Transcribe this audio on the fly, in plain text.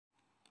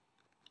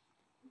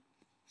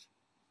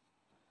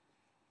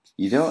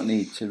You don't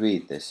need to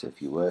read this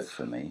if you work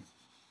for me,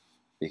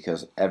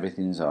 because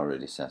everything's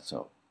already set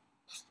up.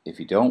 If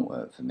you don't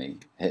work for me,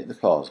 hit the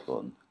pause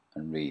button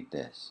and read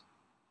this.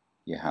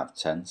 You have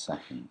 10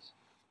 seconds.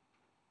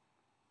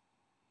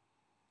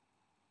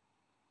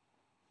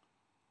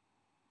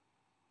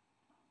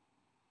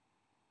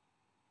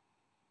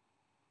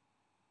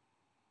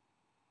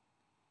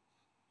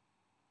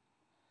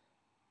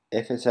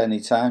 If at any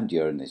time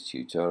during this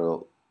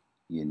tutorial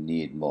you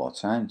need more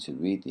time to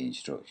read the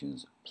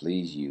instructions,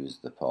 please use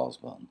the pause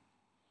button.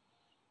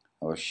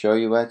 I will show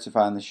you where to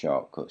find the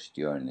shortcuts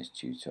during this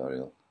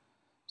tutorial,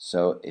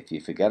 so if you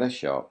forget a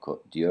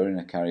shortcut during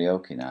a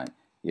karaoke night,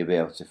 you'll be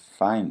able to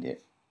find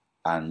it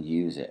and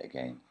use it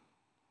again.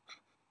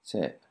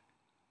 Tip: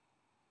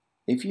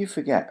 if you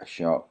forget a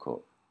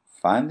shortcut,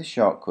 find the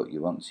shortcut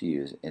you want to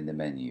use in the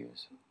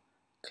menus.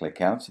 Click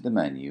out of the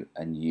menu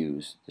and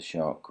use the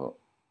shortcut.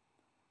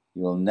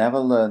 You will never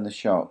learn the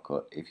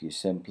shortcut if you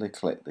simply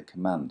click the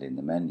command in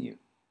the menu.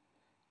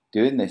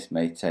 Doing this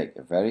may take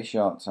a very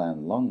short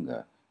time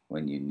longer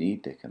when you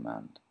need the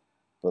command,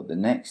 but the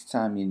next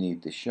time you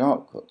need the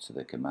shortcut to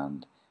the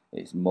command,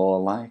 it's more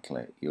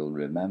likely you'll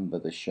remember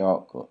the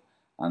shortcut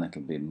and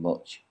it'll be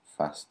much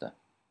faster.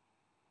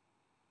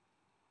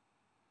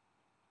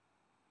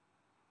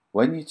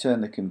 When you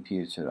turn the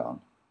computer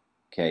on,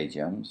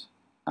 kJams,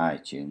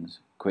 iTunes,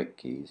 Quick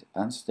Keys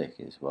and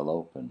stickers will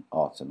open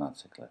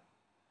automatically.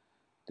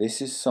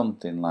 This is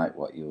something like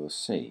what you will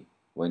see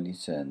when you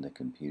turn the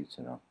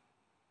computer on.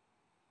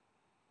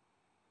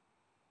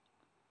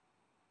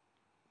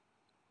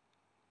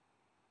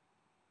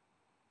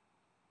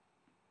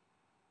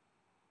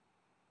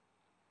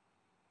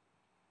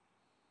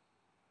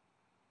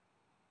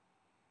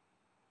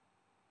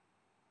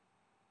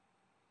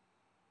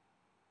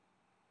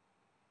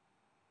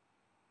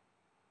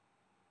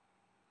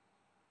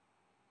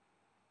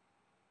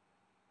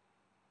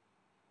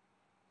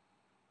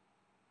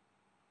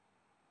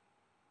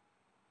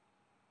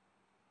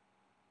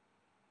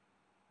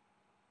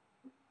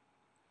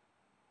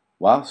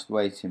 Whilst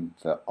waiting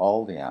for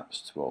all the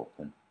apps to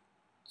open,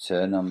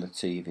 turn on the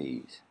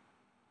TVs.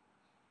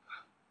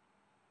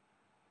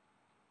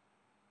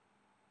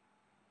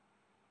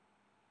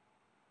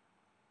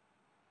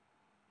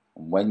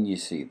 And when you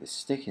see the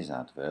stickers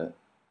advert,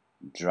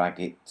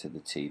 drag it to the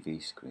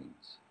TV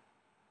screens.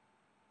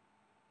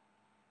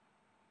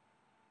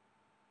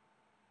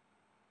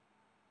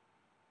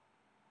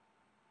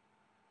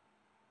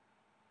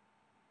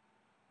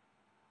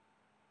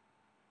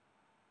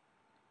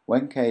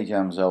 When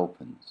kJams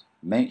opens,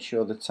 make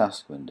sure the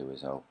task window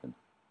is open.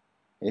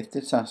 If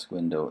the task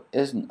window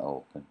isn't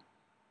open,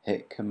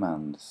 hit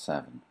Command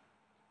 7.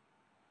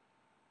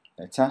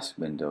 The task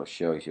window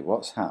shows you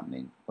what's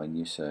happening when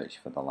you search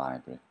for the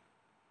library.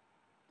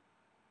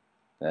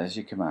 There's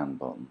your command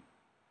button,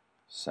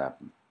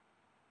 7.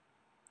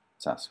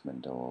 Task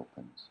window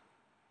opens.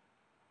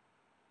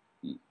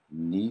 You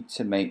need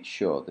to make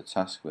sure the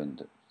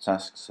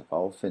tasks have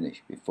all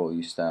finished before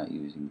you start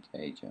using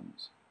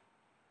kJams.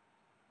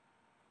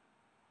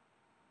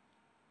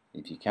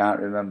 If you can't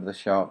remember the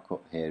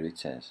shortcut, here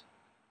it is.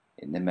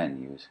 In the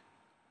menus,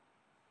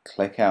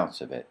 click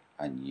out of it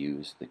and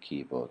use the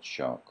keyboard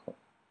shortcut.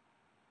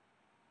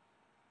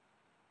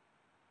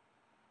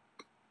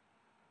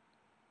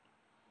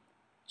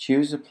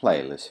 Choose a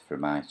playlist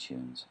from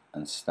iTunes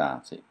and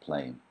start it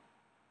playing.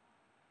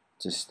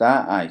 To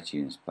start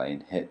iTunes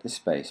playing, hit the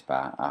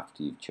spacebar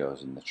after you've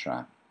chosen the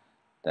track,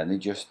 then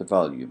adjust the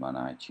volume on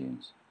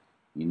iTunes.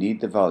 You need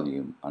the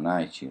volume on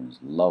iTunes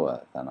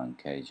lower than on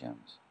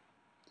kJams.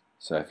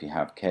 So if you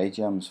have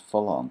kJams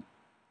full on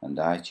and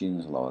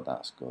iTunes lower,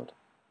 that's good.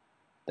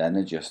 Then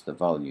adjust the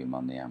volume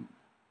on the amp.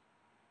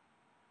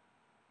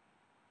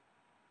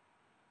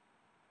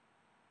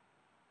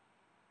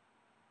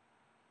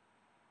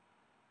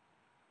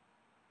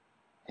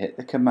 Hit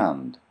the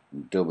command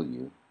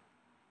W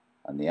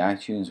and the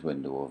iTunes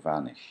window will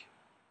vanish.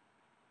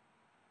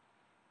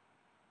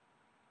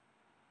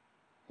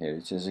 Here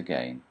it is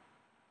again,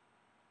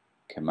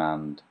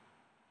 command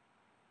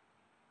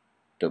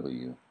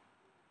W.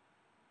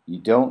 You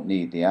don't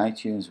need the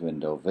iTunes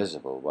window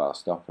visible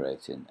whilst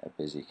operating a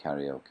busy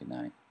karaoke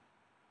night.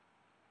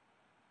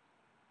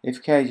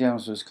 If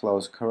kJams was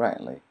closed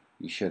correctly,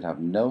 you should have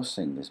no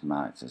singers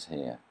marked as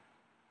here.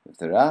 If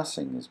there are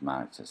singers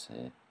marked as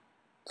here,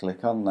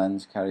 click on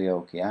Lens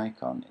Karaoke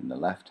icon in the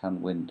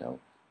left-hand window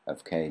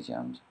of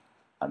kJams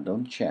and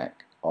uncheck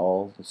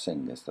all the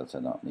singers that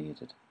are not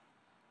needed.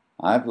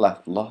 I've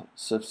left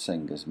lots of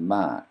singers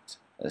marked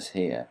as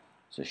here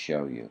to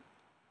show you.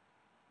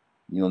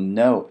 You'll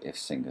know if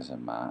singers are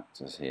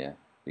marked as here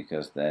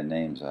because their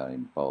names are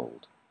in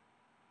bold.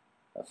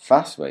 A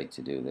fast way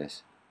to do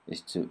this is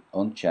to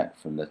uncheck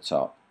from the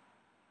top.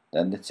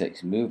 Then the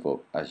ticks move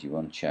up as you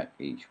uncheck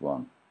each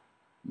one.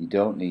 You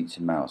don't need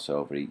to mouse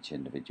over each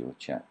individual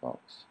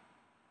checkbox.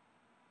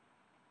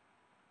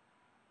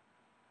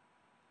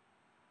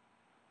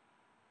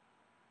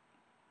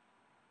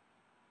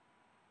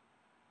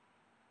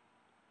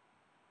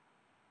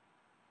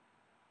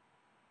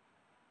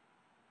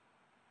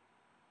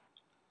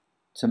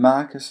 To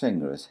mark a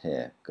singer as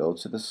here, go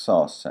to the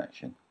Source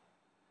section,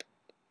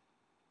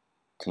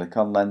 click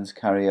on Lens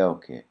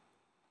Karaoke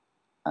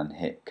and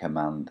hit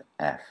Command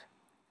F,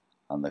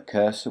 and the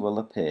cursor will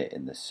appear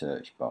in the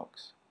search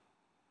box.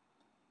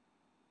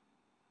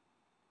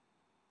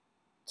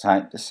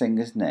 Type the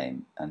singer's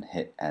name and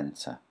hit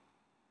Enter.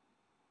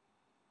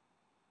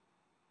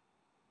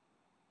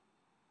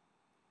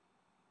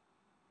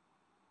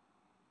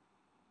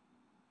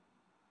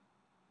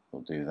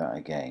 We'll do that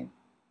again.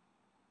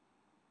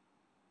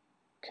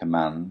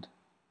 Command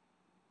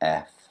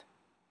F.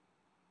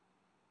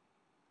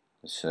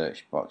 The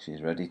search box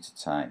is ready to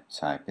type.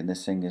 Type in the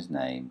singer's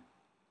name,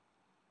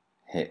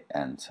 hit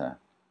Enter.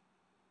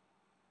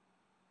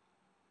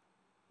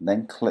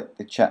 Then click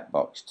the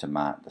checkbox to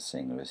mark the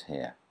singer as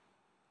here.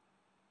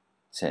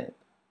 Tip: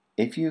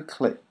 if you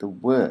click the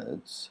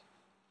words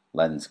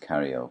Lens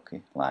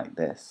Karaoke like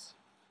this,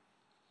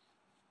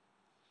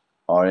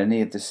 or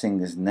any of the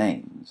singer's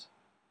names,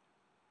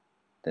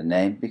 the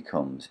name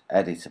becomes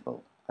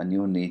editable and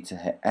you'll need to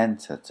hit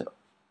Enter to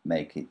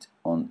make it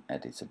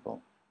uneditable.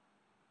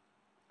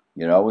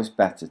 You're always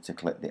better to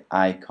click the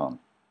icon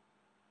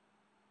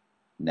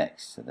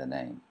next to the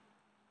name.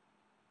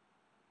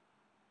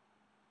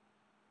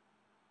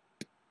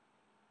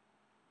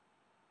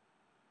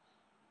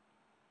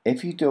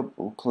 If you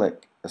double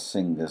click a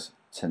singer's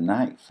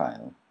Tonight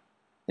file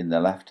in the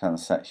left hand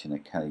section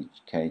of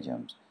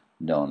kJams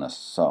known as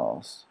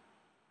Source,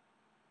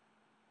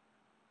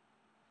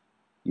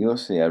 you'll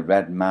see a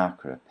red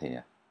marker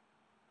appear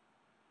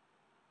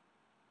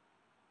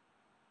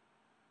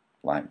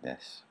like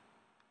this.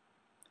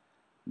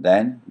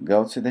 Then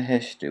go to the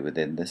history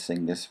within the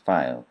singer's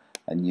file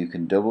and you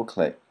can double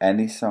click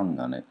any song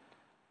on it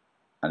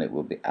and it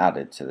will be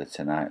added to the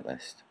Tonight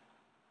list.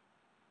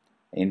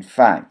 In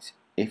fact,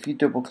 if you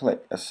double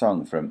click a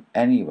song from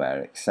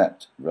anywhere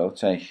except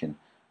rotation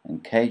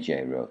and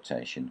kJ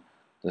rotation,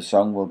 the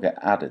song will get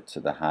added to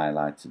the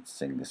highlighted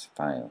singer's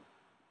file.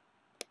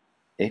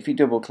 If you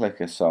double click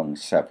a song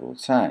several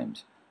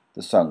times,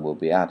 the song will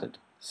be added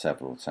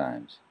several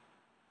times.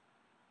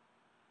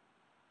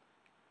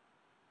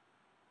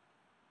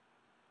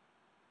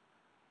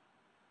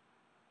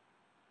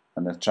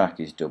 When the track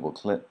is double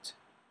clicked,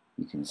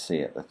 you can see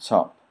at the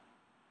top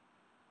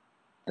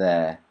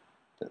there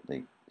that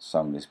the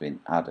song has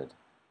been added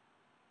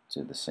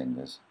to the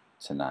singer's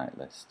Tonight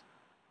list.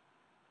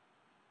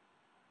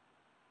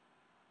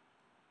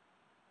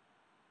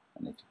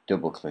 And if you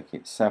double click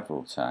it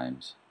several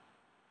times,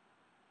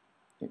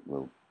 it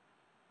will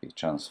be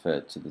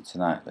transferred to the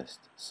Tonight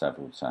list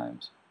several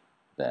times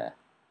there.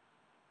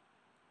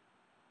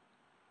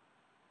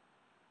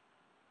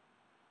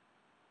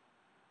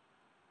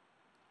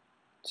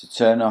 To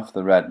turn off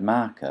the red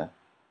marker,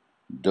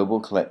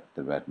 double click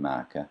the red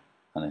marker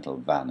and it'll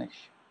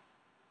vanish,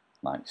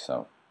 like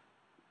so.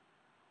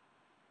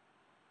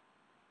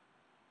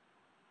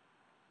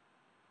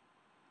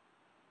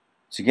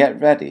 To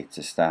get ready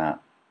to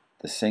start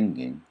the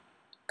singing,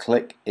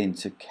 click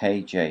into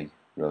kJ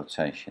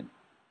rotation.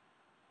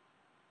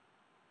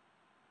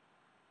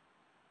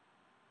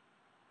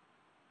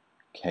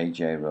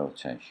 kJ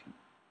rotation.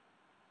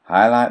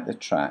 Highlight the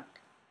track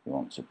you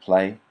want to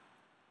play,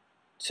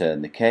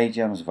 turn the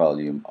kJams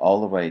volume all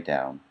the way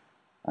down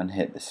and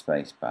hit the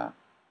spacebar.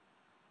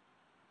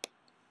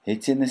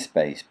 Hitting the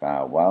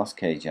spacebar whilst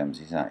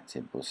kJams is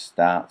active will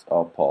start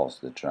or pause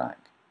the track.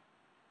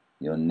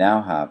 You'll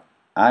now have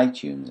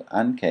iTunes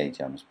and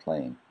kJams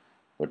playing,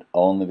 but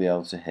only be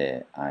able to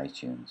hear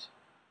iTunes.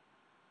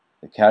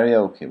 The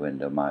karaoke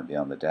window might be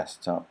on the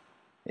desktop.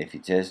 If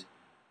it is,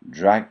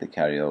 drag the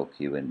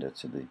karaoke window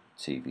to the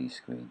TV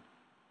screen.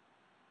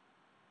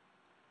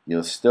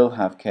 You'll still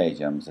have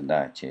kJams and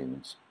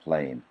iTunes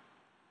playing.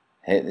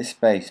 Hit the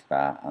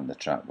spacebar and the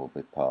track will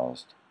be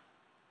paused.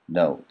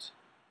 Note,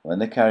 when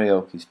the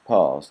karaoke is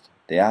paused,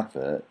 the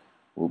advert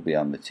will be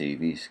on the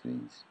TV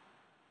screens.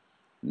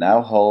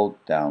 Now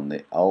hold down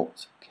the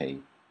Alt key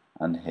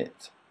and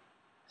hit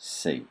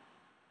C.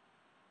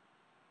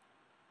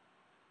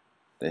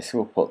 This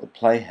will put the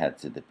playhead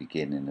to the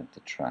beginning of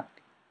the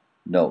track.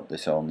 Note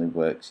this only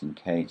works in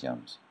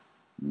kJams,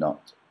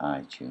 not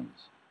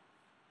iTunes.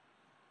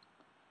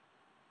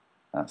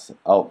 That's the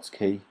Alt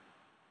key.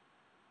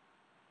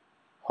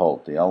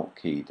 Hold the Alt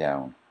key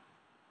down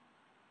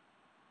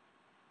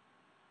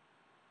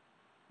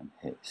and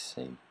hit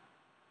C.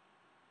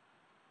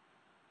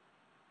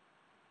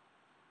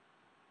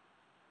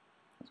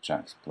 The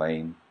track's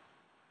playing.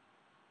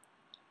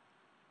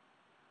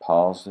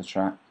 Pause the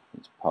track,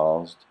 it's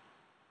paused,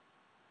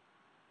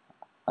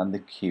 and the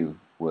cue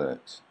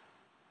works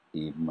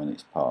even when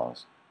it's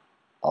paused.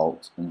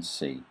 Alt and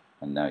C,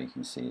 and now you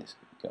can see it's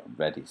got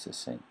ready to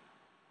sing,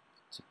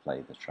 to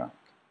play the track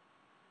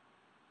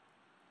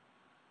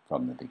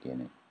from the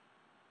beginning.